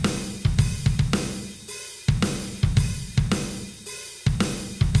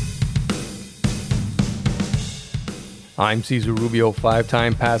I'm Cesar Rubio,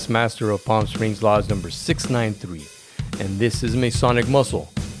 5-time past master of Palm Springs Lodge number 693, and this is Masonic Muscle,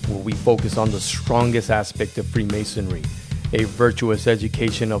 where we focus on the strongest aspect of Freemasonry, a virtuous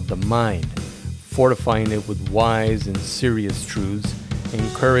education of the mind, fortifying it with wise and serious truths,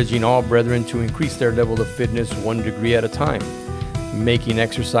 encouraging all brethren to increase their level of fitness 1 degree at a time, making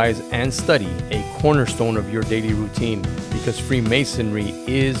exercise and study a cornerstone of your daily routine, because Freemasonry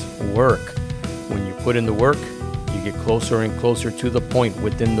is work. When you put in the work, you get closer and closer to the point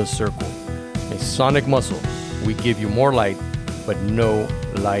within the circle. Masonic Muscle, we give you more light, but no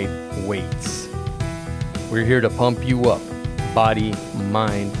light weights. We're here to pump you up, body,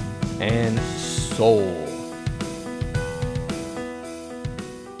 mind, and soul.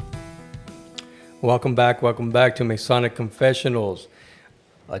 Welcome back to Masonic Confessionals.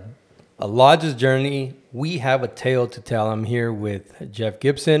 A Lodge's journey, we have a tale to tell. I'm here with Jeff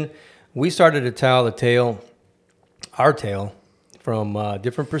Gibson. We started to tell our tale, from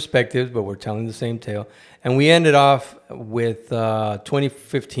different perspectives, but we're telling the same tale. And we ended off with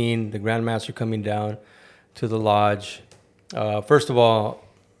 2015, the Grand Master coming down to the Lodge. First of all,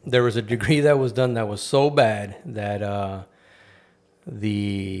 there was a degree that was done that was so bad that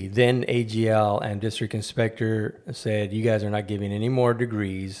the then AGL and district inspector said, you guys are not giving any more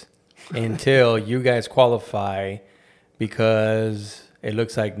degrees until you guys qualify, because it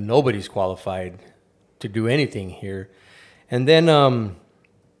looks like nobody's qualified to do anything here. And then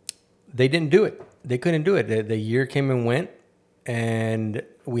they didn't do it. They couldn't do it. The year came and went, and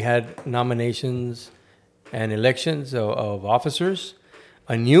we had nominations and elections of officers.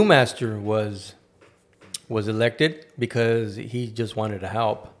 A new master was elected because he just wanted to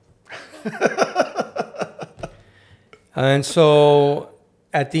help. And so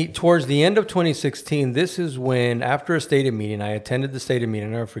towards the end of 2016, this is when, after a stated meeting, I attended the stated meeting.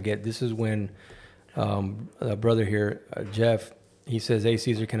 I'll never forget. This is when a brother here, Jeff, he says, "Hey,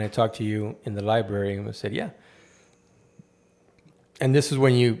 Cesar, can I talk to you in the library?" And I said, "Yeah." And this is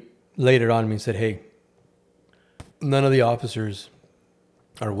when you laid it on me and said, "Hey, none of the officers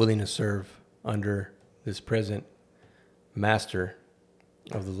are willing to serve under this present master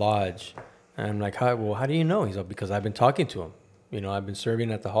of the Lodge." And I'm like, how do you know? He's like, "Because I've been talking to him. You know, I've been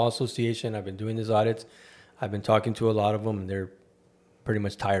serving at the Hall Association. I've been doing these audits. I've been talking to a lot of them, and they're pretty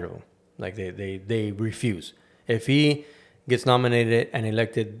much tired of him. Like they refuse. If he gets nominated and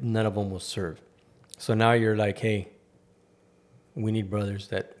elected, none of them will serve. So now you're like, hey, we need brothers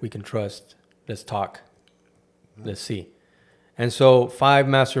that we can trust. Let's talk. Let's see." And so 5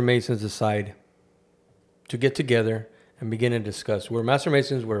 Master Masons decide to get together and begin to discuss. We're Master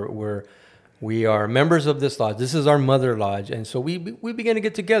Masons. We are members of this lodge. This is our mother lodge. And so we began to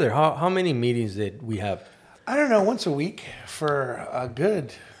get together. How many meetings did we have? I don't know, once a week for a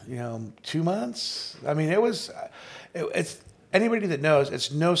good, 2 months. I mean, it's anybody that knows,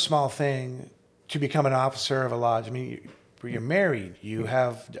 it's no small thing to become an officer of a lodge. I mean, you're married, you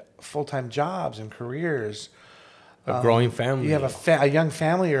have full-time jobs and careers. A growing family. You have a young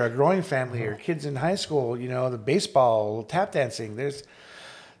family or a growing family, or kids in high school, the baseball, tap dancing, there's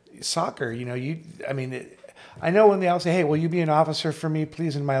soccer, I know when they all say, "Hey, will you be an officer for me,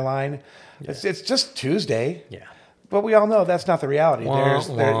 please, in my line?" Yeah. It's just Tuesday. Yeah. But we all know that's not the reality.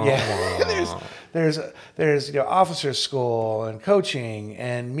 There's officers school and coaching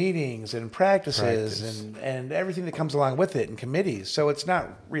and meetings and practices and everything that comes along with it, and committees. So it's not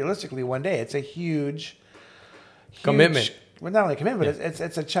realistically one day. It's a huge commitment. Well, not only a commitment, but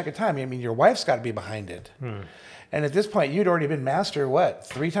it's a chunk of time. I mean, your wife's got to be behind it. And at this point, you'd already been master, what,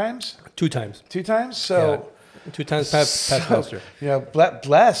 3 times? 2 times. 2 times? So... Yeah. 2 times past master.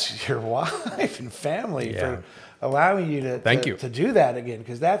 Bless your wife and family for allowing you to do that again,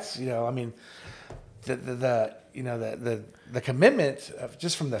 because that's the commitment of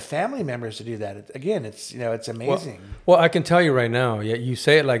just from the family members to do that. Again, it's amazing. Well, I can tell you right now. Yeah, you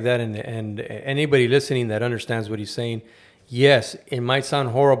say it like that, and anybody listening that understands what he's saying, yes, it might sound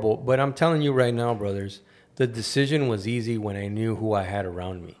horrible, but I'm telling you right now, brothers, the decision was easy when I knew who I had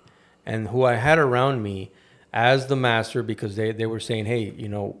around me, and who I had around me as the master, because they were saying, hey,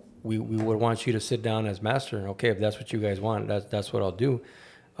 we would want you to sit down as master. And okay, if that's what you guys want, that's what I'll do.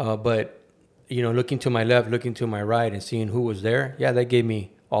 But, looking to my left, looking to my right, and seeing who was there, that gave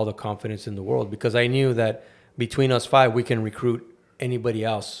me all the confidence in the world, because I knew that between us 5, we can recruit anybody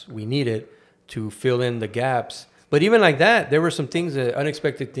else we needed to fill in the gaps. But even like that, there were some things,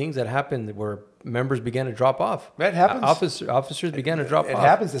 unexpected things that happened where members began to drop off. That happens. Officers began to drop off. It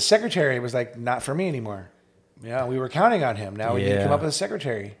happens. The secretary was like, not for me anymore. Yeah, we were counting on him. Now we need to come up with a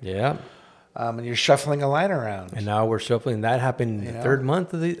secretary. Yeah. And you're shuffling a line around. And now we're shuffling. That happened in the third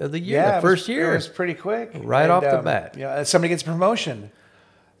month of the year, Yeah, the first year. It was pretty quick. Right off the bat. You know, somebody gets a promotion.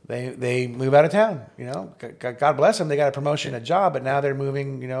 They move out of town. You know, God bless them. They got a promotion, a job, but now they're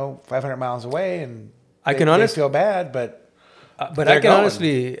moving, 500 miles away, and they feel bad, but I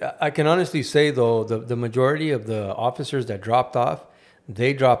can honestly say though the majority of the officers that dropped off,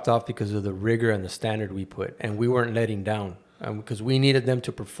 they dropped off because of the rigor and the standard we put, and we weren't letting down because we needed them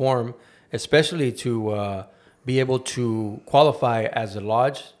to perform, especially to be able to qualify as a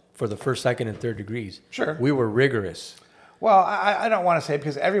lodge for the first, second, and third degrees. Sure, we were rigorous. Well, I don't want to say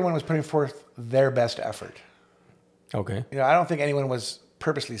because everyone was putting forth their best effort. Okay. I don't think anyone was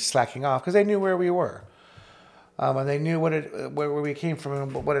purposely slacking off because they knew where we were, and they knew where we came from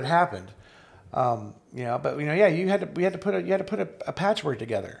and what had happened. You had to put a patchwork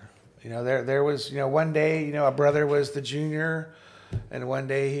together. There was one day a brother was the junior, and one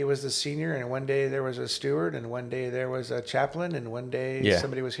day he was the senior, and one day there was a steward, and one day there was a chaplain, and one day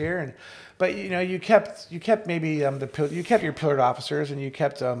somebody was here, but you kept maybe you kept your pillared officers, and you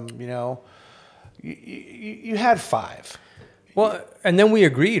kept you had 5. Well, and then we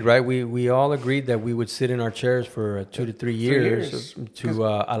agreed, right? We all agreed that we would sit in our chairs for 2 to 3 years to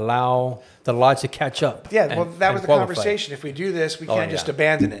allow the lodge to catch up. Yeah, well, that was the conversation. If we do this, we can't just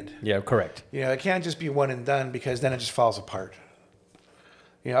abandon it. Yeah, correct. It can't just be one and done because then it just falls apart.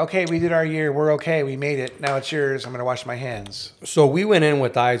 Okay, we did our year. We're okay. We made it. Now it's yours. I'm going to wash my hands. So we went in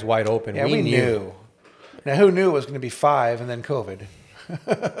with eyes wide open. Yeah, we knew. Now, who knew it was going to be 5 and then COVID?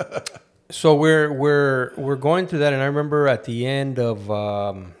 So we're going through that, and I remember at the end of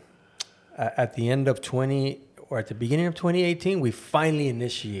 2018, we finally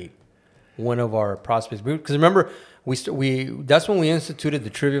initiate one of our prospects because remember that's when we instituted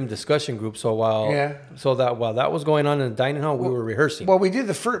the Trivium discussion group. So while that was going on in the dining hall, we were rehearsing. Well, we did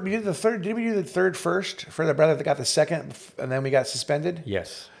the third. Did we do the third first for the brother that got the second, and then we got suspended?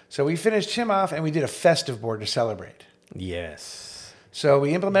 Yes. So we finished him off, and we did a festive board to celebrate. Yes. So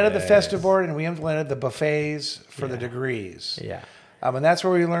we implemented the festive board, and we implemented the buffets for the degrees. Yeah. And that's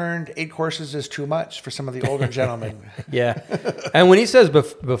where we learned 8 courses is too much for some of the older gentlemen. Yeah. And when he says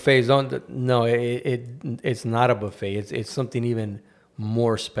buffets, it's not a buffet. It's something even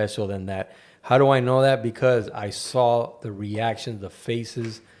more special than that. How do I know that? Because I saw the reactions, the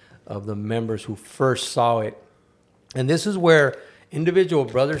faces of the members who first saw it. And this is where individual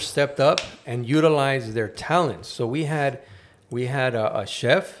brothers stepped up and utilized their talents. So we had a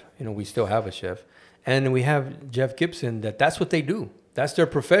chef, we still have a chef, and we have Jeff Gibson. That's what they do. That's their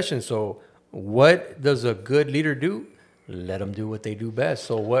profession. So what does a good leader do? Let them do what they do best.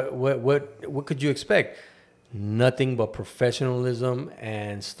 So what could you expect? Nothing but professionalism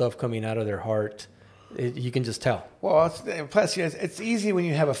and stuff coming out of their heart. You can just tell. Well, plus it's easy when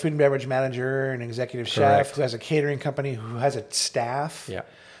you have a food and beverage manager, an executive chef who has a catering company, who has a staff. Yeah.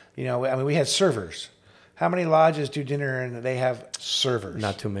 We had servers. How many lodges do dinner and they have servers?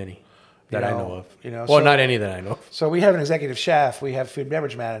 Not too many that I know of. Not any that I know of. So we have an executive chef. We have food and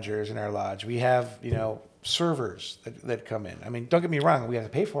beverage managers in our lodge. We have, servers that come in. I mean, don't get me wrong. We have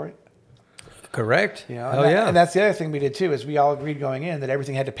to pay for it. Correct. And that's the other thing we did too, is we all agreed going in that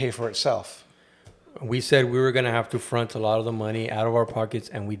everything had to pay for itself. We said we were going to have to front a lot of the money out of our pockets,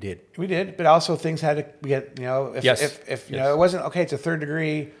 and we did. We did, but also things had to get, if it wasn't, okay, it's a third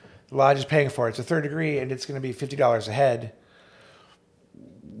degree, the lodge is paying for it. It's a third degree, and it's going to be $50 a head.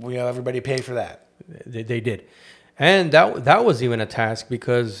 Everybody paid for that. They did. And that was even a task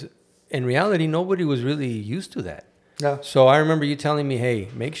because in reality, nobody was really used to that. No. So I remember you telling me, hey,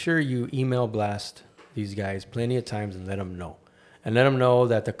 make sure you email blast these guys plenty of times and let them know. And let them know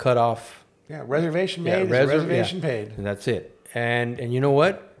that the cutoff. Yeah, reservation made is reservation paid. And that's it. And you know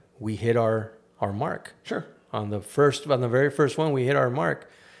what? We hit our mark. Sure. On the very first one, we hit our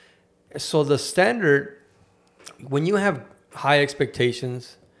mark. So the standard, when you have high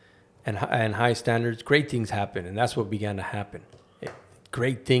expectations and high standards, great things happen. And that's what began to happen.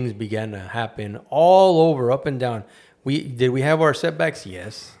 Great things began to happen all over, up and down. Did we have our setbacks?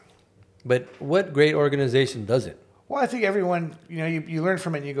 Yes. But what great organization doesn't? Well, I think everyone, you learn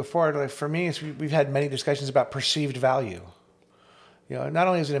from it and you go forward. Like for me, we've had many discussions about perceived value. Not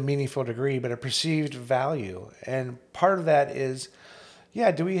only is it a meaningful degree, but a perceived value. And part of that is,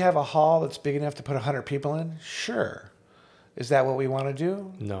 do we have a hall that's big enough to put 100 people in? Sure. Is that what we want to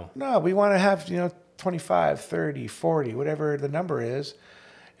do? No. No, we want to have, 25, 30, 40, whatever the number is.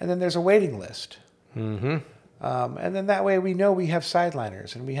 And then there's a waiting list. Mm-hmm. And then that way we know we have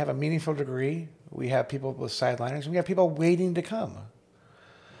sideliners and we have a meaningful degree. We have people with sideliners and we have people waiting to come.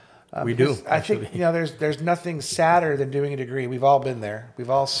 We do, Because I think there's nothing sadder than doing a degree. We've all been there. We've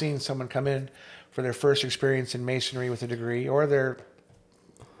all seen someone come in for their first experience in masonry with a degree, or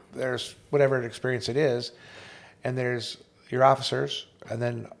there's whatever experience it is, and there's your officers, and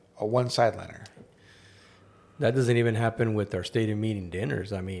then a one sideliner. That doesn't even happen with our state meeting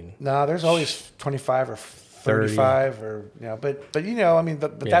dinners. I mean, No, there's always 25 or 35 or but I mean,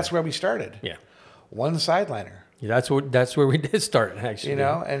 but Yeah. that's where we started. yeah. One sideliner. Yeah, that's where we did start, actually.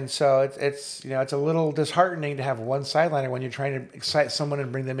 And so it's it's a little disheartening to have one sideliner when you're trying to excite someone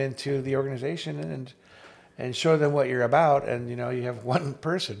and bring them into the organization and show them what you're about, and you have one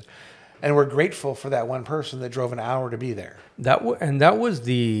person, and we're grateful for that one person that drove an hour to be there. That was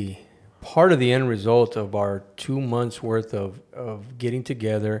the part of the end result of our 2 months worth of getting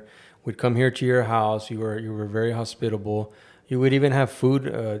together. We'd come here to your house. You were very hospitable. You would even have food,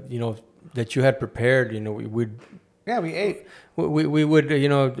 that you had prepared. We ate. We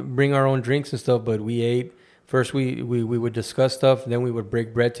would bring our own drinks and stuff, but we ate. First we would discuss stuff, then we would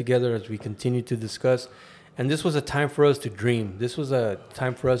break bread together as we continued to discuss. And this was a time for us to dream. This was a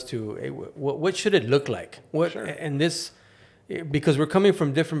time for us to, hey, what should it look like? Sure. And this, because we're coming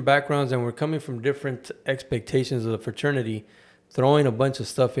from different backgrounds and we're coming from different expectations of the fraternity, throwing a bunch of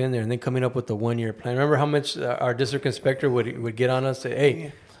stuff in there and then coming up with the 1-year plan. Remember how much our district inspector would get on us, say,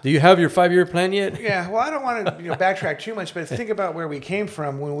 hey, do you have your 5-year plan yet? Yeah, well, I don't want to backtrack too much, but think about where we came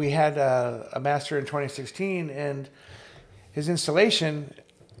from when we had a master in 2016, and his installation,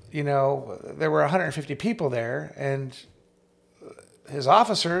 there were 150 people there, and his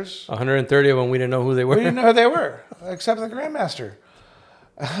officers, 130 of them, we didn't know who they were. we didn't know who they were, except the grandmaster.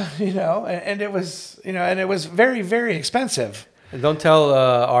 And it was very, very expensive. And don't tell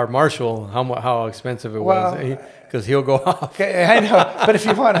our marshal how expensive it was, because he'll go off. Okay, I know, but if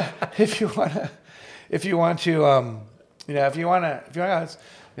you want to,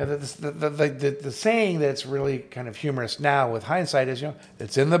 the saying that's really kind of humorous now with hindsight is,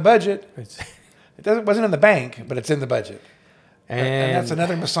 it's in the budget. Wasn't in the bank, but it's in the budget. And that's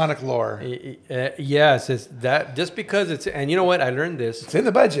another Masonic lore. Yes, it's that just because it's, and you know what? I learned this. It's in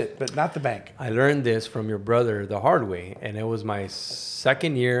the budget, but not the bank. I learned this from your brother the hard way, and it was my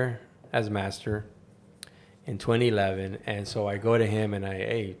second year as master in 2011. And so I go to him and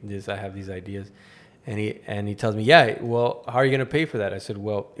I have these ideas, and he tells me, yeah, well, how are you going to pay for that? I said,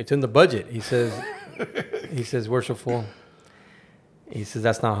 well, it's in the budget. He says, worshipful. He says,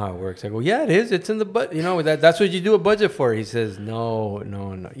 that's not how it works. I go, yeah, it is. It's in the budget. That's what you do a budget for. He says, no.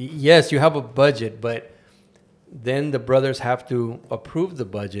 Yes, you have a budget, but then the brothers have to approve the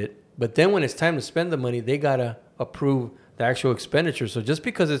budget. But then when it's time to spend the money, they got to approve the actual expenditure. So just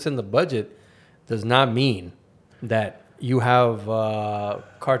because it's in the budget does not mean that you have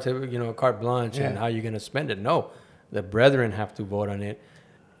carte blanche and how you're going to spend it. No, the brethren have to vote on it.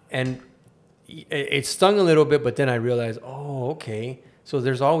 And it stung a little bit, but then I realized, oh, okay. So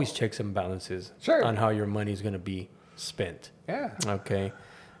there's always checks and balances on how your money is going to be spent. Yeah. Okay.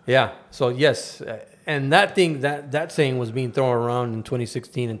 Yeah. So yes, and that saying was being thrown around in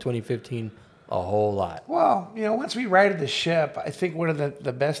 2016 and 2015 a whole lot. Well, once we righted the ship, I think one of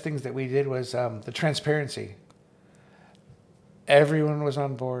the best things that we did was the transparency. Everyone was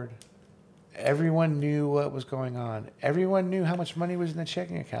on board. Everyone knew what was going on. Everyone knew how much money was in the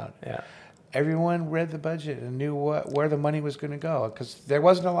checking account. Yeah. Everyone read the budget and knew where the money was going to go, because there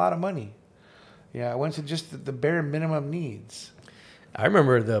wasn't a lot of money. Yeah, I went to just the bare minimum needs. I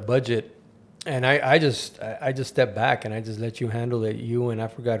remember the budget, and I just stepped back and I just let you handle it. You and I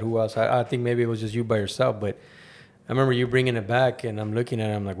forgot who else. I think maybe it was just you by yourself, but I remember you bringing it back, and I'm looking at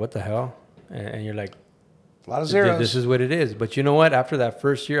it. I'm like, what the hell? And you're like, a lot of zeros. This is what it is. But you know what? After that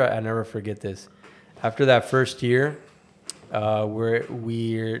first year, I never forget this. After that first year, we're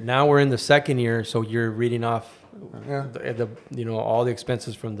in the second year, so you're reading off the all the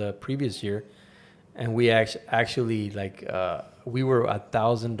expenses from the previous year, and we actually we were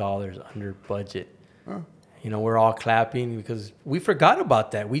 $1,000 under budget. Huh. We're all clapping because we forgot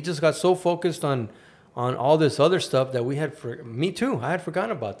about that. We just got so focused on all this other stuff that we had. Me too. I had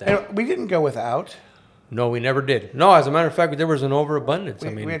forgotten about that. And we didn't go without. No, we never did. No, as a matter of fact, there was an overabundance.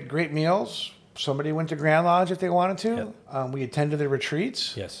 We had great meals. Somebody went to Grand Lodge if they wanted to. Yep. We attended the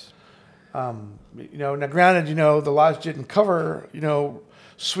retreats. Yes. Now granted, the lodge didn't cover,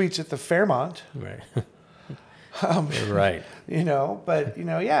 suites at the Fairmont. Right. Right. But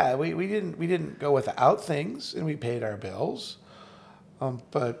we didn't go without things, and we paid our bills.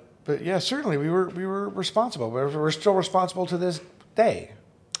 But yeah, certainly we were responsible. We're still responsible to this day.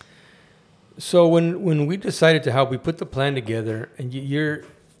 So when we decided to help, we put the plan together, and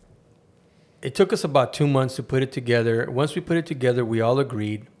it took us about 2 months to put it together. Once we put it together, we all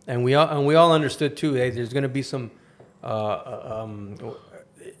agreed we all understood too. Hey, there's going to be some, some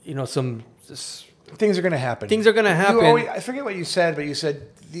Things are going to happen. things are going to happen. I forget what you said, but you said,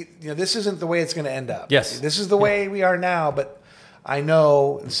 this isn't the way it's going to end up. Yes. This is the way we are now, but I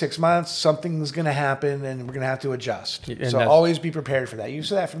know in 6 months something's going to happen and we're going to have to adjust. So always be prepared for that. You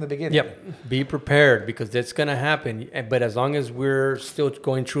said that from the beginning. Yep. Be prepared because that's going to happen. But as long as we're still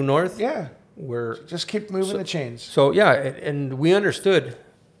going true north, Yeah. we're Just keep moving the chains. so yeah, and we understood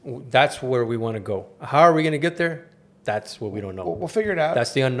that's where we want to go. How are we going to get there? That's what we don't know. We'll figure it out.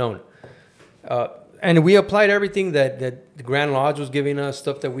 That's the unknown. And we applied everything that the Grand Lodge was giving us,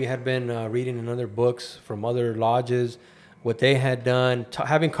 stuff that we had been reading in other books from other lodges, what they had done,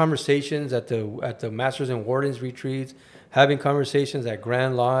 having conversations at the Masters and Wardens retreats, having conversations at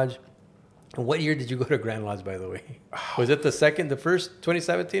Grand Lodge. And what year did you go to Grand Lodge, by the way? Was it the first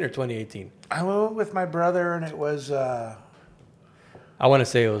 2017 or 2018? I went with my brother, and it was... I want to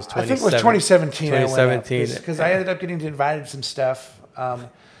say it was 2017. I think it was 2017. 2017. Because I ended up getting invited to some stuff. And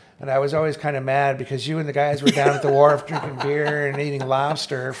I was always kind of mad because you and the guys were down at the wharf drinking beer and eating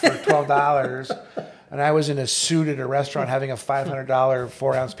lobster for $12. And I was in a suit at a restaurant having a $500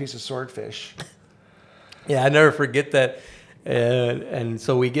 4-ounce piece of swordfish. Yeah, I never forget that. And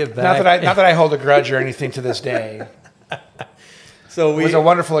so we get back. Not that I hold a grudge or anything to this day. So it was a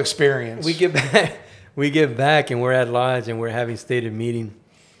wonderful experience. We get back and we're at Lodge and we're having stated meeting.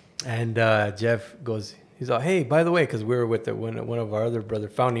 And Jeff goes, he's like, hey, by the way, because we were with one of our other brother,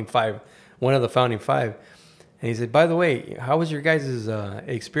 one of the founding five. And he said, by the way, how was your guys'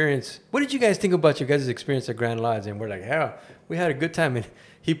 experience? What did you guys think about your guys' experience at Grand Lodge? And we're like, yeah, we had a good time. And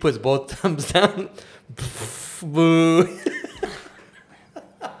he puts both thumbs down. Boo.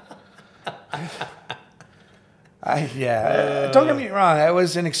 Don't get me wrong. It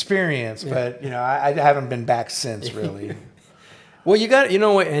was an experience, but I haven't been back since, really. Well, you got,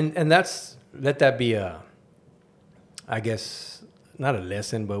 and let that be I guess, not a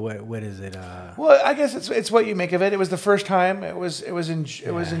lesson, but what is it? Well, I guess it's what you make of it. It was the first time. It was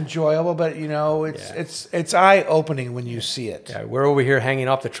enjoyable, but it's eye opening when you see it. Yeah, we're over here hanging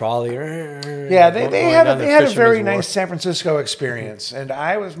off the trolley. Yeah, they had a very nice San Francisco experience, and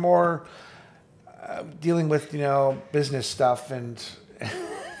I was more dealing with business stuff and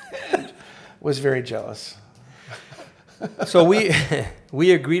was very jealous. So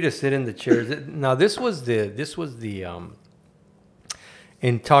we agreed to sit in the chairs. Now this was the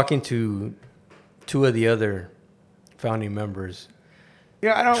in talking to two of the other founding members.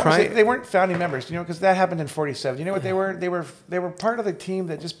 I don't want to say they weren't founding members, because that happened in '47. You know what they were? They were part of the team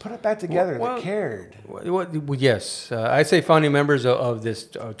that just put it back together, that cared. Well, yes, I say founding members of this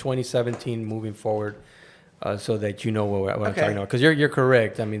 2017 moving forward, so that you know what I'm talking about. Because you're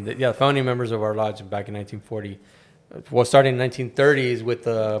correct. I mean, founding members of our lodge back in 1940. Well, starting in 1930s with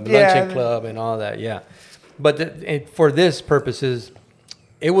the luncheon club and all that, yeah. But for this purposes,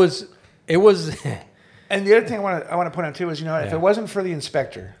 it was. And the other thing I want to point out too is, if it wasn't for the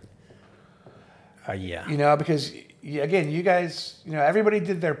inspector, because again, you guys, everybody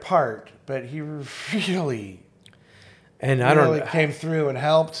did their part, but he really came through and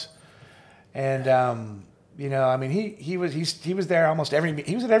helped, and he was there almost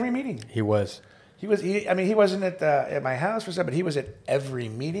he was at every meeting. He wasn't at my house for stuff, but he was at every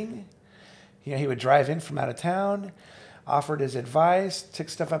meeting. He would drive in from out of town, offered his advice, took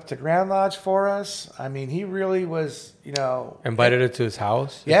stuff up to Grand Lodge for us. I mean, he really was, invited it to his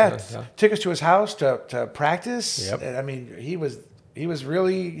house. Yeah, took us to his house to practice. Yep. And, I mean, he was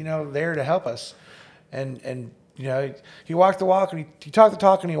really, there to help us. And he walked the walk, and he talked the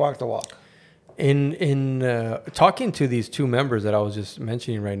talk, and he walked the walk. In talking to these two members that I was just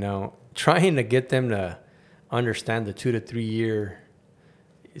mentioning right now, trying to get them to understand the 2 to 3 year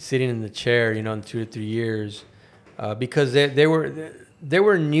sitting in the chair, in 2 to 3 years, because they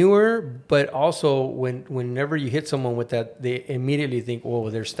were newer, but also whenever you hit someone with that, they immediately think, well,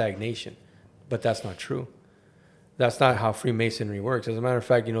 there's stagnation, but that's not true. That's not how Freemasonry works. As a matter of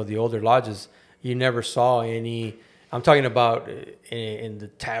fact, the older lodges, you never saw any. I'm talking about in the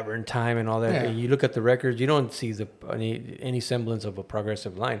tavern time and all that. Yeah. You look at the records, you don't see any semblance of a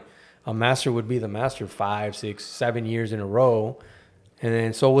progressive line. A master would be the master 5, 6, 7 years in a row, and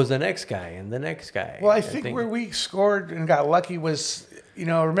then so was the next guy and the next guy. Well, I think where we scored and got lucky was,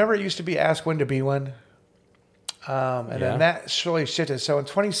 remember it used to be Ask When to Be One, and then that surely shifted. So in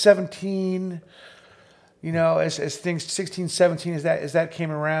 2017, as things 16, 17, as that came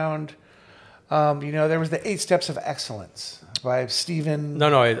around, there was the 8 Steps of Excellence by Stephen.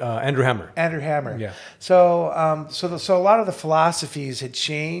 Andrew Hammer. Andrew Hammer. Yeah. So a lot of the philosophies had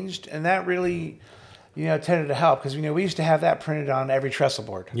changed, and that really tended to help because, we used to have that printed on every trestle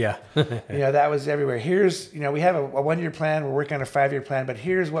board. Yeah. That was everywhere. Here's, we have a 1-year plan. We're working on a 5-year plan, but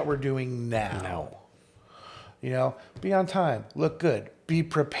here's what we're doing now. Be on time, look good, be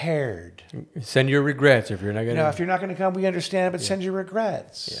prepared. Send your regrets if you're not going to. If you're not going to come, we understand, but send your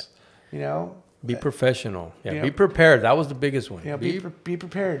regrets. Yeah. Be professional. Yeah. Be prepared. That was the biggest one. Be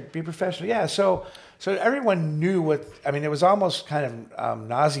prepared. Be professional. Yeah. So everyone knew what. I mean, it was almost kind of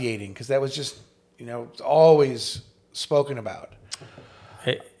nauseating because that was just always spoken about.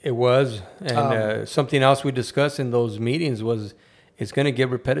 It was, and something else we discussed in those meetings was it's going to get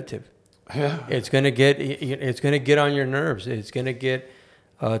repetitive. Yeah. It's going to get on your nerves. It's going to get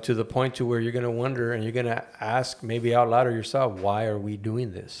to the point to where you're going to wonder and you're going to ask maybe out loud or yourself, why are we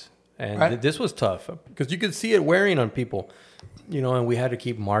doing this? And this was tough because you could see it wearing on people, and we had to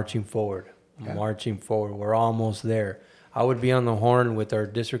keep marching forward. We're almost there. I would be on the horn with our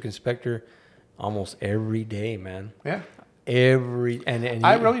district inspector almost every day, man. Yeah. And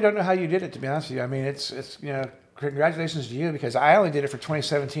I really don't know how you did it, to be honest with you. I mean, it's congratulations to you because I only did it for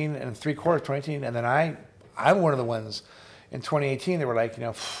 2017 and 3/4 of 2018, and then I'm one of the ones in 2018 that were like,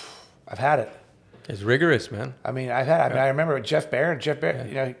 I've had it. It's rigorous, man. I mean, I've had it. I mean, I remember Jeff Barron,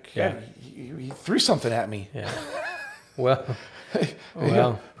 he threw something at me. Yeah. Well,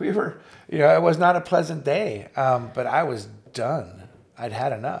 we were, it was not a pleasant day, but I was done. I'd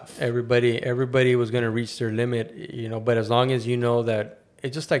had enough. Everybody was going to reach their limit, but as long as you know that,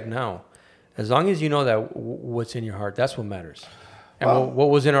 it's just like now, as long as you know that what's in your heart, that's what matters. And what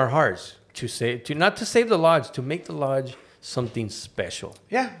was in our hearts not to save the lodge, to make the lodge something special.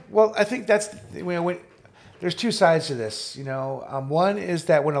 Yeah. Well, I think that's, when there's two sides to this, one is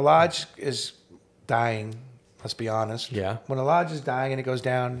that when a lodge is dying, let's be honest. Yeah. When a lodge is dying and it goes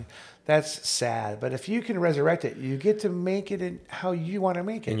down, that's sad. But if you can resurrect it, you get to make it in how you want to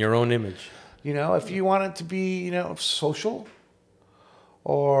make it. In your own image. If you want it to be, social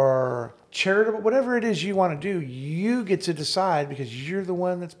or charitable, whatever it is you want to do, you get to decide because you're the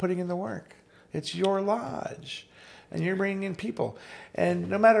one that's putting in the work. It's your lodge and you're bringing in people. And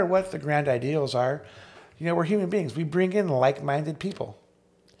no matter what the grand ideals are, we're human beings. We bring in like-minded people.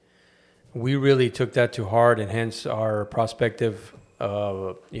 We really took that to heart, and hence our prospective,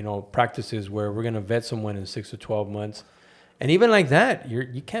 practices where we're going to vet someone in 6 to 12 months. And even like that,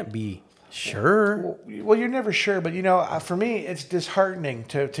 you can't be sure. Well, you're never sure, but for me, it's disheartening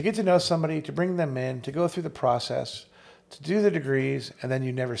to get to know somebody, to bring them in, to go through the process, to do the degrees, and then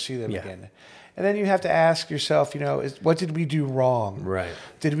you never see them again. And then you have to ask yourself, what did we do wrong? Right.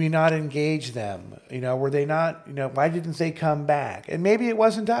 Did we not engage them? Were they not, why didn't they come back? And maybe it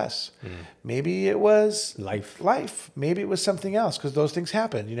wasn't us. Maybe it was life. Maybe it was something else because those things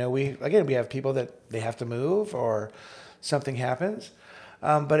happen. We have people that they have to move or something happens.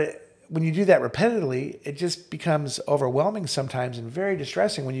 But when you do that repetitively, it just becomes overwhelming sometimes and very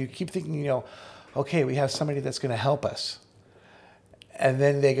distressing when you keep thinking, okay, we have somebody that's going to help us. And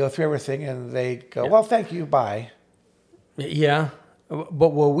then they go through everything and they go, well, thank you, bye. Yeah. But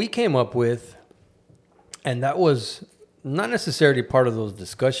what we came up with, and that was not necessarily part of those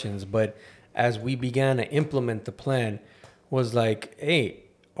discussions, but as we began to implement the plan, was like, hey,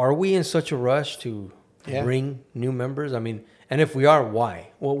 are we in such a rush to bring new members? I mean, and if we are,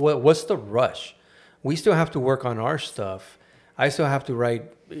 why? Well, what's the rush? We still have to work on our stuff. I still have to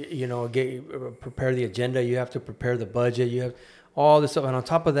write, prepare the agenda. You have to prepare the budget. You have all this stuff. And on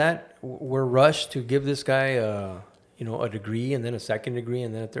top of that, we're rushed to give this guy, a degree and then a second degree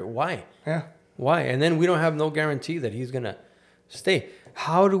and then a third. Why? Yeah. Why? And then we don't have no guarantee that he's going to stay.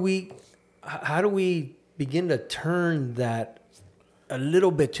 How do we begin to turn that a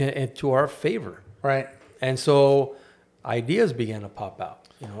little bit into our favor? Right. And so ideas began to pop out.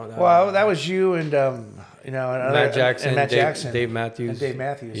 That was you and Matt Jackson, Dave Matthews. And Dave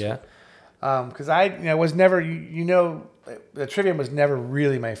Matthews. Yeah. Because I was never, the Trivium was never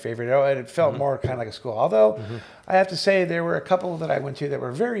really my favorite. It felt more kind of like a school. Although I have to say there were a couple that I went to that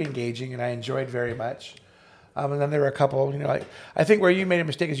were very engaging and I enjoyed very much. And then there were a couple, I think where you made a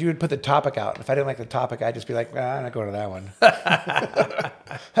mistake is you would put the topic out. If I didn't like the topic, I'd just be like, I'm not going to that one.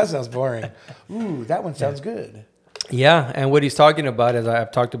 That sounds boring. Ooh, that one sounds good. Yeah, and what he's talking about, as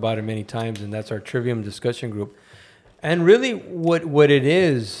I've talked about it many times, and that's our Trivium discussion group. And really what it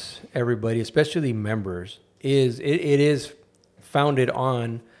is, everybody, especially members, is it is founded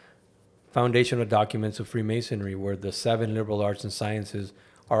on foundational documents of Freemasonry, where the 7 liberal arts and sciences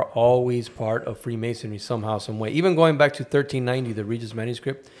are always part of Freemasonry somehow, some way. Even going back to 1390, the Regis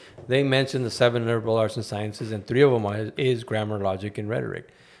manuscript, they mention the 7 liberal arts and sciences, and 3 of them is grammar, logic, and rhetoric.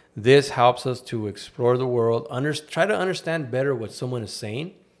 This helps us to explore the world, try to understand better what someone is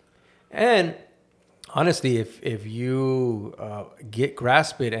saying, and honestly, if you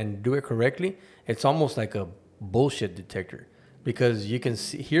grasp it and do it correctly, it's almost like a bullshit detector because you can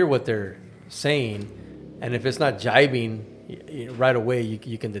hear what they're saying, and if it's not jibing right away,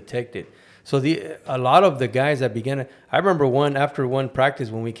 you can detect it. So a lot of the guys that began, I remember after one practice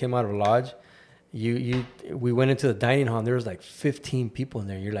when we came out of lodge, we went into the dining hall and there was like 15 people in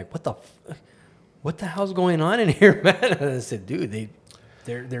there. You're like, what the hell's going on in here, man? And I said, dude,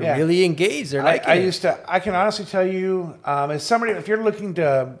 they're really engaged. They're like, I can honestly tell you, as somebody, if you're looking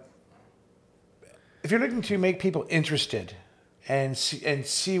to make people interested and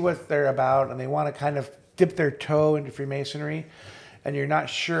see what they're about, and they want to kind of dip their toe into Freemasonry, and you're not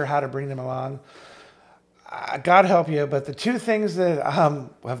sure how to bring them along, God help you. But the two things that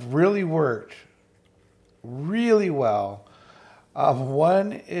have really worked really well,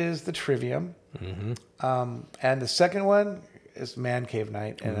 one is the Trivium, and the second one is Man Cave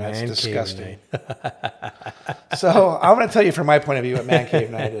Night, and that's disgusting. So I'm going to tell you from my point of view what Man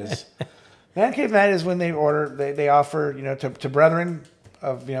Cave Night is. Man Cave Night is when they offer, to brethren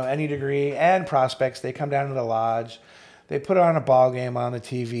of, any degree and prospects, they come down to the lodge, they put on a ball game on the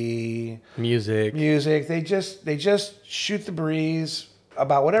TV, music. They just shoot the breeze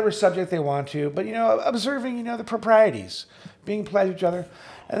about whatever subject they want to, but, observing, the proprieties, being polite to each other.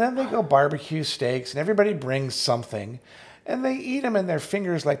 And then they go barbecue steaks, and everybody brings something, and they eat them in their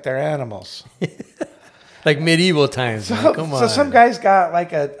fingers like they're animals. Like medieval times. So, come on. So some guy's got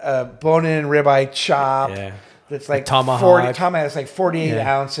like a bone-in ribeye chop. Yeah. That's like tomahawk. It's like 48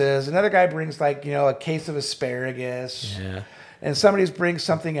 ounces. Another guy brings like, a case of asparagus. Yeah. And somebody brings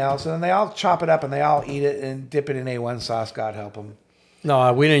something else. And then they all chop it up and they all eat it and dip it in A1 sauce. God help them.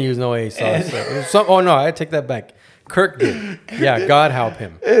 No, we didn't use no A sauce. No, I take that back. Kirk did. Yeah, God help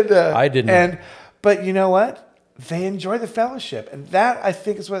him. I didn't. But you know what? They enjoy the fellowship. And that, I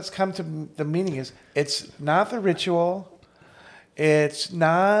think, is what's come to the meaning is it's not the ritual. It's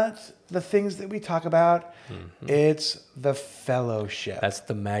not the things that we talk about. Mm-hmm. It's the fellowship. That's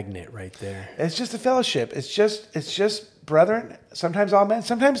the magnet right there. It's just a fellowship. It's just brethren. Sometimes all men.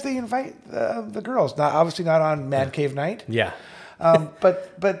 Sometimes they invite the girls. Obviously not on Man Cave Night. Yeah.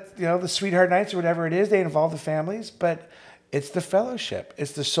 But the sweetheart nights or whatever it is, they involve the families. But it's the fellowship.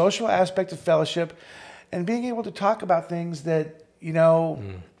 It's the social aspect of fellowship, and being able to talk about things that no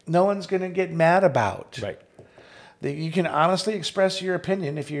one's going to get mad about. Right. That you can honestly express your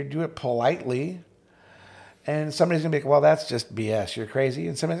opinion if you do it politely. And somebody's going to be like, well, that's just BS. You're crazy.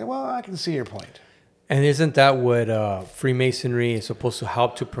 And somebody's like, well, I can see your point. And isn't that what Freemasonry is supposed to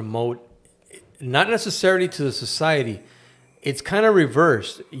help to promote? Not necessarily to the society. It's kind of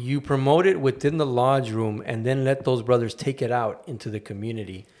reversed. You promote it within the lodge room and then let those brothers take it out into the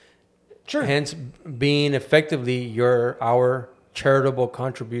community. Sure. Hence being effectively our charitable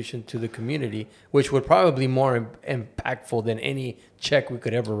contribution to the community, which would probably be more impactful than any check we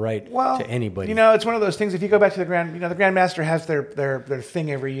could ever write to anybody. It's one of those things. If you go back to the the Grand Master has their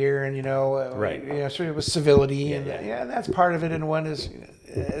thing every year, and right. Sort of with civility, and that's part of it. And one is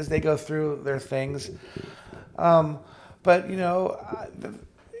as they go through their things, but we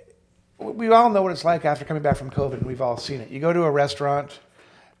all know what it's like after coming back from COVID. We've all seen it. You go to a restaurant,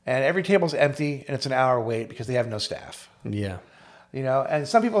 and every table's empty, and it's an hour wait because they have no staff. Yeah. And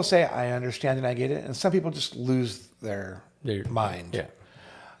some people say, I understand and I get it. And some people just lose their mind. Yeah.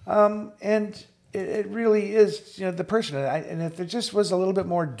 And it really is, the person. And if there just was a little bit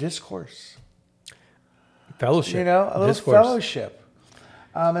more discourse. Fellowship. A little fellowship.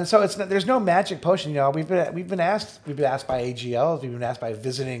 And so there's no magic potion. We've been asked by AGLs, we've been asked by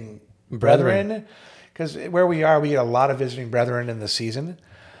visiting brethren. Because where we are, we get a lot of visiting brethren in the season.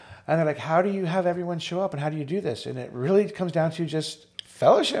 And they're like, how do you have everyone show up and how do you do this? And it really comes down to just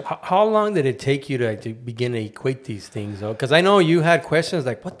fellowship. How long did it take you to begin to equate these things, though? Because I know you had questions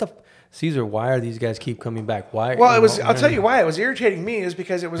like, what the, Caesar, why are these guys keep coming back? Why? Well, I'll tell you why. It was irritating me is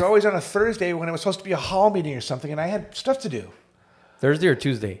because it was always on a Thursday when it was supposed to be a hall meeting or something, and I had stuff to do. Thursday or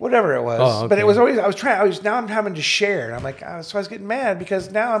Tuesday? Whatever it was. Oh, okay. But it was always, now I'm having to share. And I'm like, so I was getting mad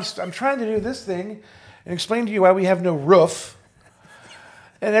because now I'm trying to do this thing and explain to you why we have no roof.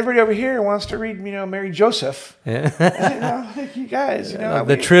 And everybody over here wants to read, Mary Joseph. Yeah. And, you guys,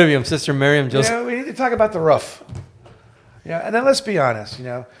 the Trivium, Sister Miriam Joseph. We need to talk about the roof. And then let's be honest,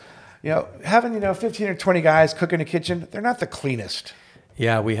 having, 15 or 20 guys cook in the kitchen, they're not the cleanest.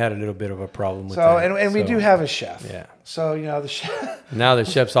 Yeah, we had a little bit of a problem with that. And we do have a chef. Yeah. So, the chef. Now the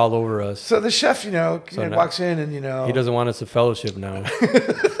chef's all over us. So the chef, walks in and, He doesn't want us to fellowship now.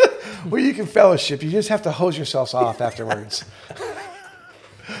 Well, you can fellowship. You just have to hose yourselves off afterwards.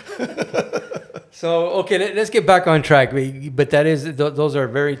 So, okay, let's get back on track. But that is, those are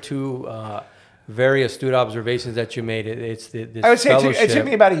very very astute observations that you made. It's this I would say fellowship it took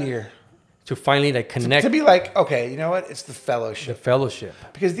me about a year to finally like connect to be like, okay, you know what? It's the the fellowship. fellowship.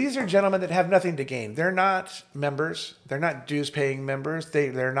 Because these are gentlemen that have nothing to gain. They're not members. They're not dues-paying members.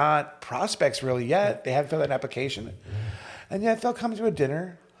 They're not prospects really yet. They haven't filled out an application. And yet they'll come to a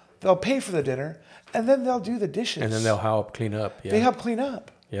dinner. They'll pay for the dinner. And then they'll do the dishes. And then they'll help clean up. Yeah. They help clean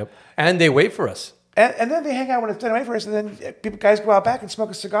up. Yep. And they wait for us. And then they hang out when it's done away for us. And then guys go out back and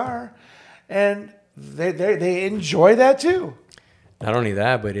smoke a cigar. And they enjoy that too. Not only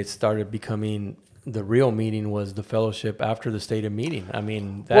that, but it started becoming the real meeting was the fellowship after the stated meeting. I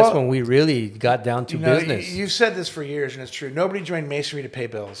mean, that's when we really got down to business. You've said this for years, and it's true. Nobody joined Masonry to pay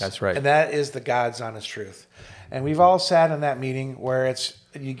bills. That's right. And that is the God's honest truth. And we've all sat in that meeting where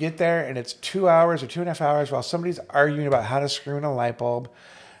you get there and it's 2 hours or 2.5 hours while somebody's arguing about how to screw in a light bulb.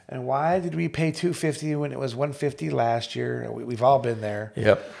 And why did we pay $250 when it was $150 last year? We've all been there.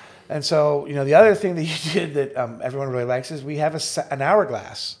 Yep. And so, the other thing that you did that everyone really likes is we have an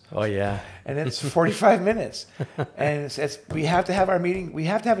hourglass. Oh, yeah. And it's 45 minutes. And we have to have our meeting. We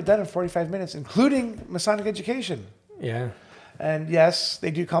have to have it done in 45 minutes, including Masonic education. Yeah. And yes,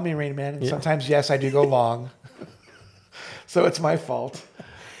 they do call me Rain Man. And sometimes, yes, I do go long. So it's my fault.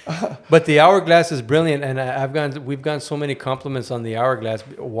 But the hourglass is brilliant. And we've gotten so many compliments on the hourglass.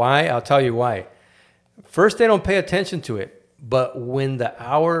 Why? I'll tell you why. First, they don't pay attention to it. But when the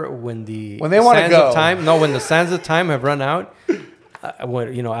when they want to go, when the sands of time have run out,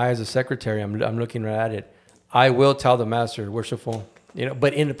 I as a secretary, I'm looking right at it. I will tell the master, worshipful,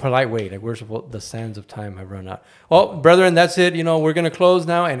 but in a polite way, like worshipful, the sands of time have run out. Well, brethren, that's it. We're gonna close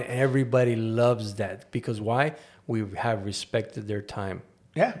now, and everybody loves that because why? We have respected their time.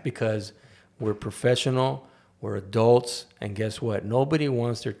 Yeah. Because we're professional, we're adults, and guess what? Nobody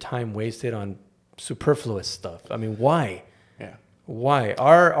wants their time wasted on superfluous stuff. I mean, why? Yeah. Why?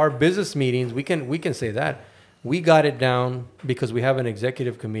 Our business meetings, we can say that. We got it down because we have an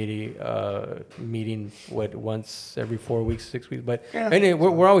executive committee meeting once every 4 weeks, 6 weeks. But anyway,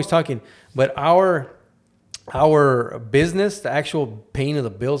 we're always talking. But our business, the actual paying of the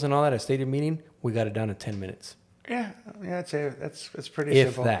bills and all that, a stated meeting, we got it down to 10 minutes. Yeah, I'd say it's pretty If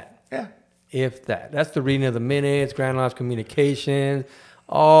simple. that. Yeah. If that. That's the reading of the minutes, Grand Lodge communications,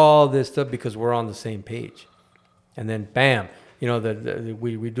 all this stuff because we're on the same page. And then bam,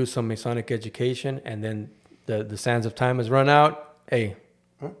 we do some Masonic education, and then the sands of time has run out. Hey,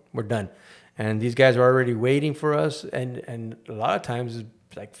 we're done. And these guys are already waiting for us, and a lot of times it's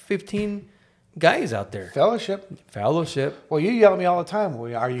like 15 guys out there. Fellowship. Well, you yell at me all the time.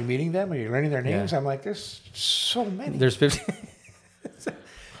 Well, are you meeting them? Are you learning their names? Yeah. I'm like, there's so many. There's 15.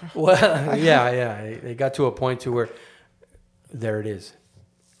 Well, yeah. They got to a point to where there it is.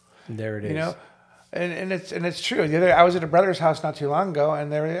 There it is. And it's true. I was at a brother's house not too long ago,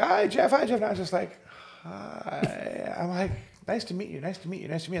 and they were, hi Jeff. And I was just like, hi. I'm like, nice to meet you.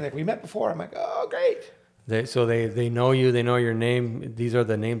 Like, we met before. I'm like, oh, great. They know you. They know your name. These are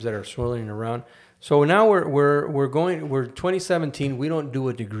the names that are swirling around. So now we're 2017. We don't do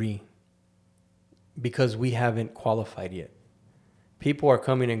a degree because we haven't qualified yet. People are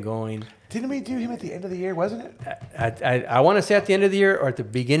coming and going. Didn't we do him at the end of the year? Wasn't it? I want to say at the end of the year or at the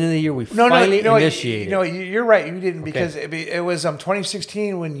beginning of the year. We finally initiated. No, you're right. You didn't because it was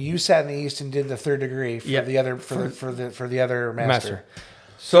 2016 when you sat in the East and did the third degree for the other for the other master.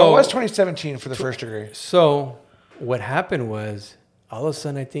 So it was 2017 for the first degree. So what happened was all of a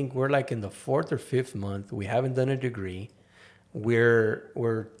sudden I think we're like in the 4th or 5th month. We haven't done a degree.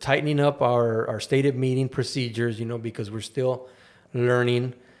 We're tightening up our stated meeting procedures, because we're still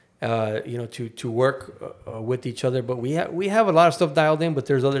learning, to work with each other. But we have a lot of stuff dialed in, but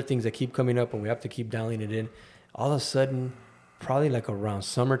there's other things that keep coming up, and we have to keep dialing it in. All of a sudden, probably like around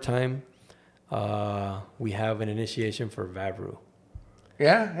summertime, we have an initiation for Vavru.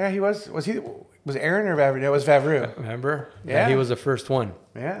 Yeah, he was Aaron or Vavru? No, it was Vavru. Remember? Yeah, he was the first one.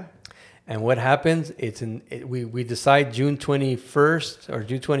 Yeah. And what happens? We decide June 21st or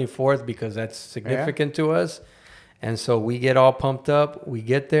June 24th because that's significant to us. And so we get all pumped up. We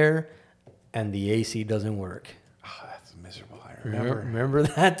get there, and the AC doesn't work. Oh, that's miserable. I remember. Remember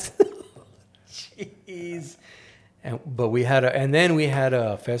that? Jeez. But we had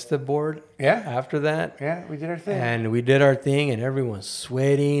a festive board. Yeah. After that. Yeah, we did our thing. And we did our thing, and everyone's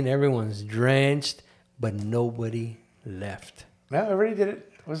sweating, everyone's drenched, but nobody left. No, everybody did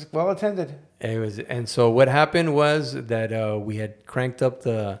it. It was well attended. And so what happened was that we had cranked up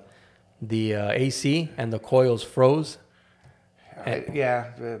the AC and the coils froze.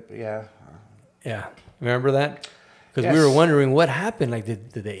 Yeah. Remember that? Because Yes. we were wondering what happened. Like,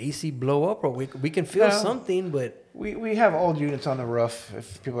 did the AC blow up, or we can feel No. something, but We have old units on the roof,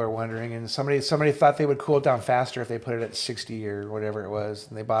 if people are wondering, and somebody thought they would cool it down faster if they put it at 60 or whatever it was,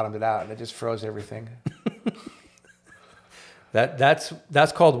 and they bottomed it out, and it just froze everything.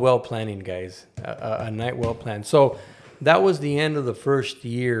 that's called well planning, guys. A night well planned. So that was the end of the first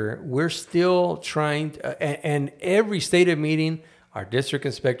year. We're still trying, and every stated meeting, our district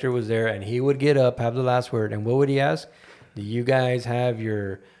inspector was there, and he would get up, have the last word, and what would he ask? Do you guys have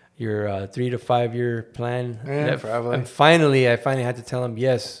your 3 to 5 year plan? Yeah, probably. And finally, I had to tell him,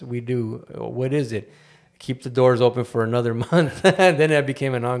 yes, we do. What is it? Keep the doors open for another month. And then that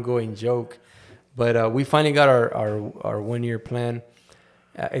became an ongoing joke. But we finally got our 1 year plan.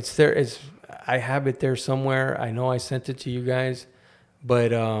 It's there. I have it there somewhere. I know I sent it to you guys.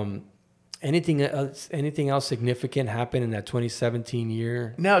 But anything else significant happened in that 2017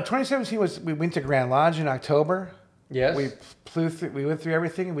 year? No, 2017 we went to Grand Lodge in October. Yes. We went through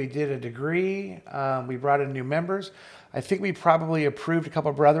everything. We did a degree. We brought in new members. I think we probably approved a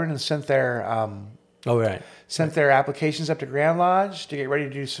couple of brethren and sent their applications up to Grand Lodge to get ready to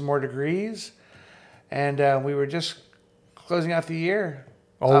do some more degrees. And we were just closing out the year.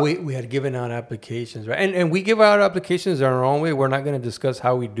 We had given out applications, right? And we give out applications in our own way. We're not going to discuss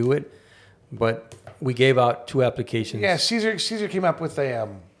how we do it, but we gave out 2 applications. Yeah, Caesar came up with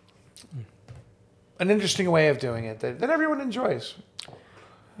an interesting way of doing it that everyone enjoys.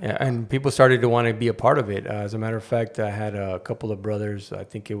 Yeah, and people started to want to be a part of it. As a matter of fact, I had a couple of brothers. I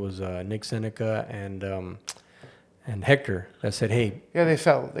think it was Nick Seneca and Hector that said, "Hey, Yeah, they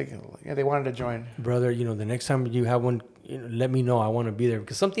wanted to join. brother, the next time you have one, let me know. I want to be there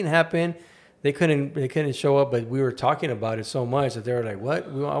because something happened. They couldn't show up, but we were talking about it so much that they were like, "What?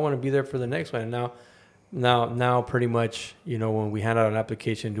 I want to be there for the next one." And now, pretty much, when we hand out an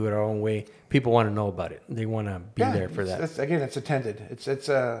application, do it our own way, people want to know about it. They want to be there for that. It's attended. It's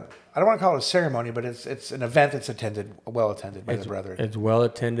a I don't want to call it a ceremony, but it's an event that's well attended by the brethren. It's well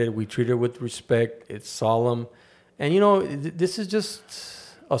attended. We treat it with respect. It's solemn, and this is just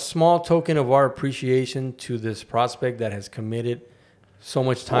a small token of our appreciation to this prospect that has committed so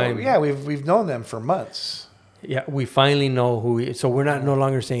much time. Well, yeah, we've known them for months. Yeah, we finally know who he is. So we're no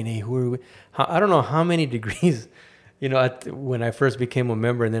longer saying, hey, who are we? I don't know how many degrees, when I first became a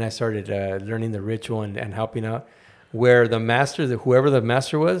member and then I started learning the ritual and helping out, where the master, whoever the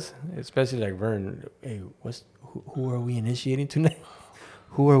master was, especially like Vern, hey, who are we initiating tonight?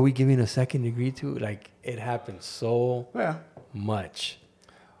 Who are we giving a second degree to? Like, it happened so much.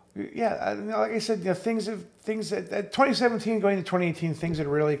 Yeah, like I said, things that 2017 going to 2018, things had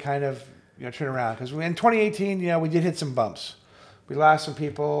really kind of turn around because in 2018, we did hit some bumps. We lost some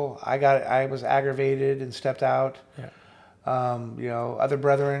people. I was aggravated and stepped out. Yeah. Other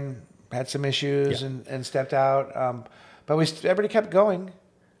brethren had some issues and stepped out. But everybody kept going.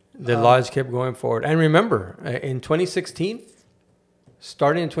 The lodge kept going forward. And remember, in 2016,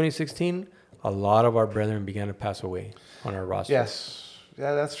 starting in 2016, a lot of our brethren began to pass away on our roster. Yes,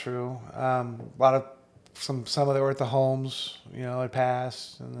 yeah, that's true. A lot of some of them were at the homes, had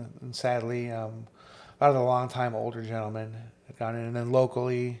passed, and sadly, a lot of the long-time older gentlemen had gone in, and then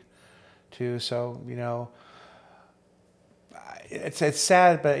locally, too. So, it's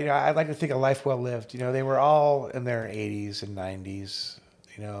sad, but I'd like to think a life well lived. They were all in their 80s and 90s.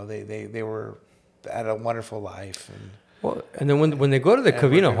 They were had a wonderful life. And then when they go to the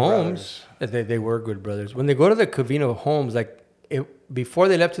Covina homes, brothers. they were good brothers. When they go to the Covina homes, before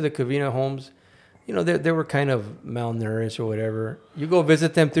they left to the Covina homes, they were kind of malnourished or whatever. You go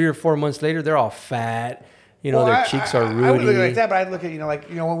visit them 3 or 4 months later, they're all fat. Their cheeks are ruddy. I would look like that, but I'd look at,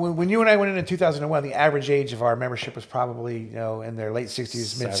 when you and I went in 2001, the average age of our membership was probably, in their late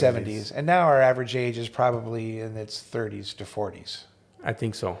 60s, mid 70s. And now our average age is probably in its 30s to 40s. I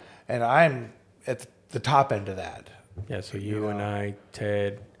think so. And I'm at the top end of that. Yeah, so you and I,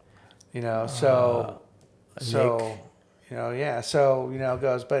 Ted. Nick. So, it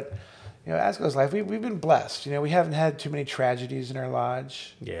goes. But, as goes life, we've been blessed. We haven't had too many tragedies in our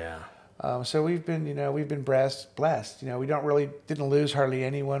lodge. Yeah. So we've been blessed. We didn't lose hardly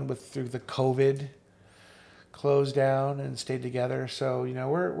anyone through the COVID closed down and stayed together. So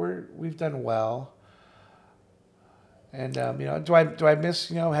we've done well. And do I miss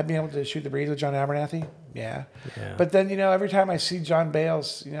being able to shoot the breeze with John Abernathy? Yeah. But then every time I see John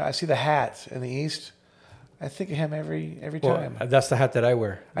Bales, I see the hat in the East. I think of him every time. That's the hat that I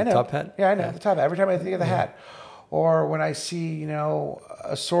wear. The top hat. Yeah, I know the top hat. Every time I think of the hat. Or when I see,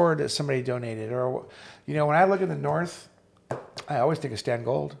 a sword that somebody donated. Or, when I look in the North, I always think of Stan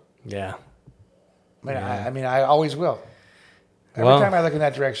Gold. Yeah. I always will. Every time I look in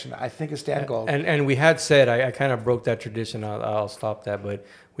that direction, I think of Stan Gold. And we had said, I kind of broke that tradition. I'll stop that. But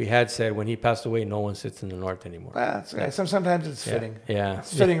we had said when he passed away, no one sits in the North anymore. Well, that's okay. Sometimes it's fitting. Yeah.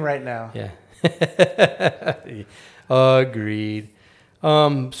 It's fitting right now. Yeah. Agreed.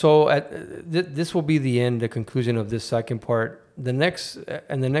 So this will be the conclusion of this second part. The next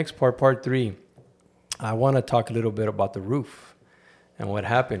part, part 3, I want to talk a little bit about the roof and what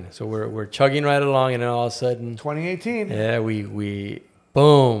happened. So we're chugging right along, and then all of a sudden, 2018. yeah, we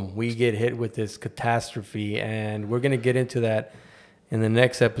boom, we get hit with this catastrophe, and we're gonna get into that in the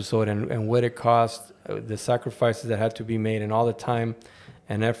next episode and what it cost, the sacrifices that had to be made, and all the time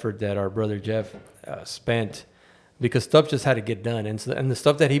and effort that our brother Jeff spent, because stuff just had to get done, and the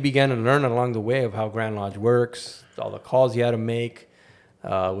stuff that he began to learn along the way of how Grand Lodge works, all the calls he had to make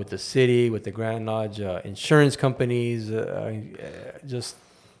with the city, with the Grand Lodge insurance companies, on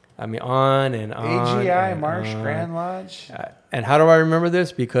and on. AGI, Marsh, Grand Lodge. And how do I remember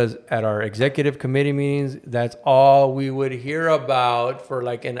this? Because at our executive committee meetings, that's all we would hear about for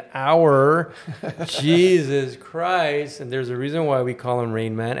like an hour. Jesus Christ. And there's a reason why we call him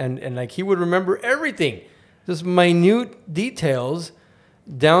Rain Man. And like he would remember everything, just minute details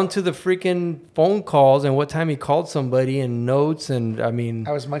down to the freaking phone calls and what time he called somebody and notes. And I mean,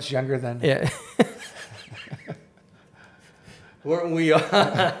 I was much younger then. Yeah. Weren't we? All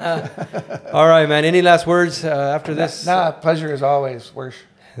right, man. Any last words after this? Nah, pleasure as always.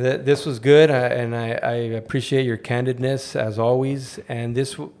 This was good, and I appreciate your candidness as always. And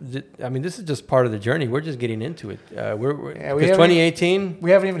this is just part of the journey. We're just getting into it. It's 2018.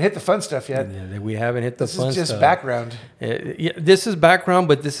 We haven't even hit the fun stuff yet. Yeah, we haven't hit the fun stuff. This is just background. This is background,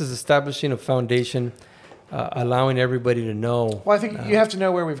 but this is establishing a foundation, allowing everybody to know. Well, I think you have to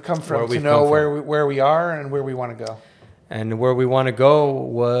know where we've come from to know where we are and where we want to go. And where we want to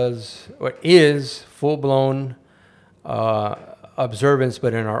go is full-blown observance,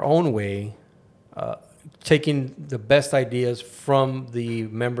 but in our own way, taking the best ideas from the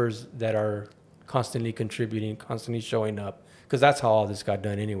members that are constantly contributing, constantly showing up, because that's how all this got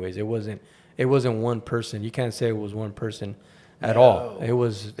done anyways. It wasn't one person. You can't say it was one person at all. It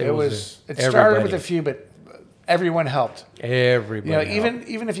started with a few, but everyone helped. Everybody helped.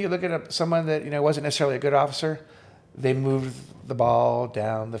 Even if you look at someone that wasn't necessarily a good officer, they moved the ball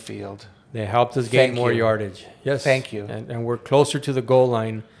down the field. They helped us gain more yardage. Yes. Thank you. And we're closer to the goal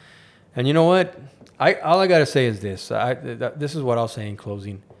line. And you know what? All I got to say is this. This is what I'll say in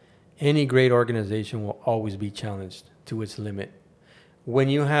closing. Any great organization will always be challenged to its limit. When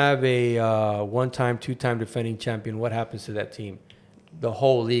you have a one-time, two-time defending champion, what happens to that team? The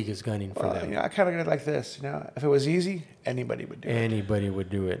whole league is gunning for them. I kind of get it like this. If it was easy, anybody would do it. Anybody would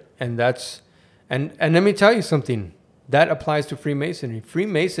do it. And that's... And let me tell you something. That applies to Freemasonry.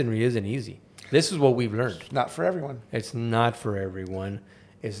 Freemasonry isn't easy. This is what we've learned. Not for everyone. It's not for everyone.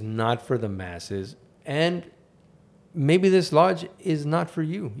 It's not for the masses. And maybe this lodge is not for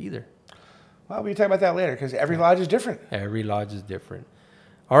you either. Well, we'll talk about that later because every lodge is different. Every lodge is different.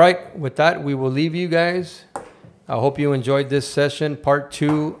 All right. With that, we will leave you guys. I hope you enjoyed this session, part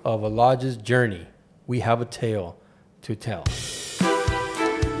 2 of a lodge's journey. We have a tale to tell.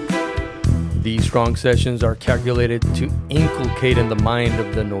 These strong sessions are calculated to inculcate in the mind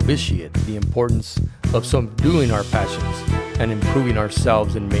of the novitiate the importance of subduing our passions and improving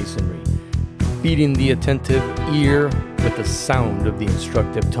ourselves in masonry, feeding the attentive ear with the sound of the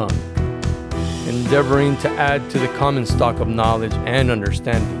instructive tongue, endeavoring to add to the common stock of knowledge and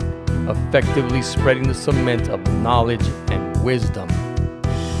understanding, effectively spreading the cement of knowledge and wisdom,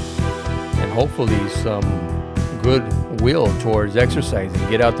 and hopefully some good will towards exercising.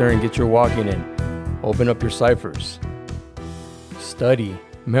 Get out there and get your walking in. Open up your ciphers. Study,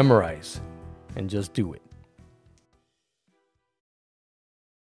 memorize, and just do it.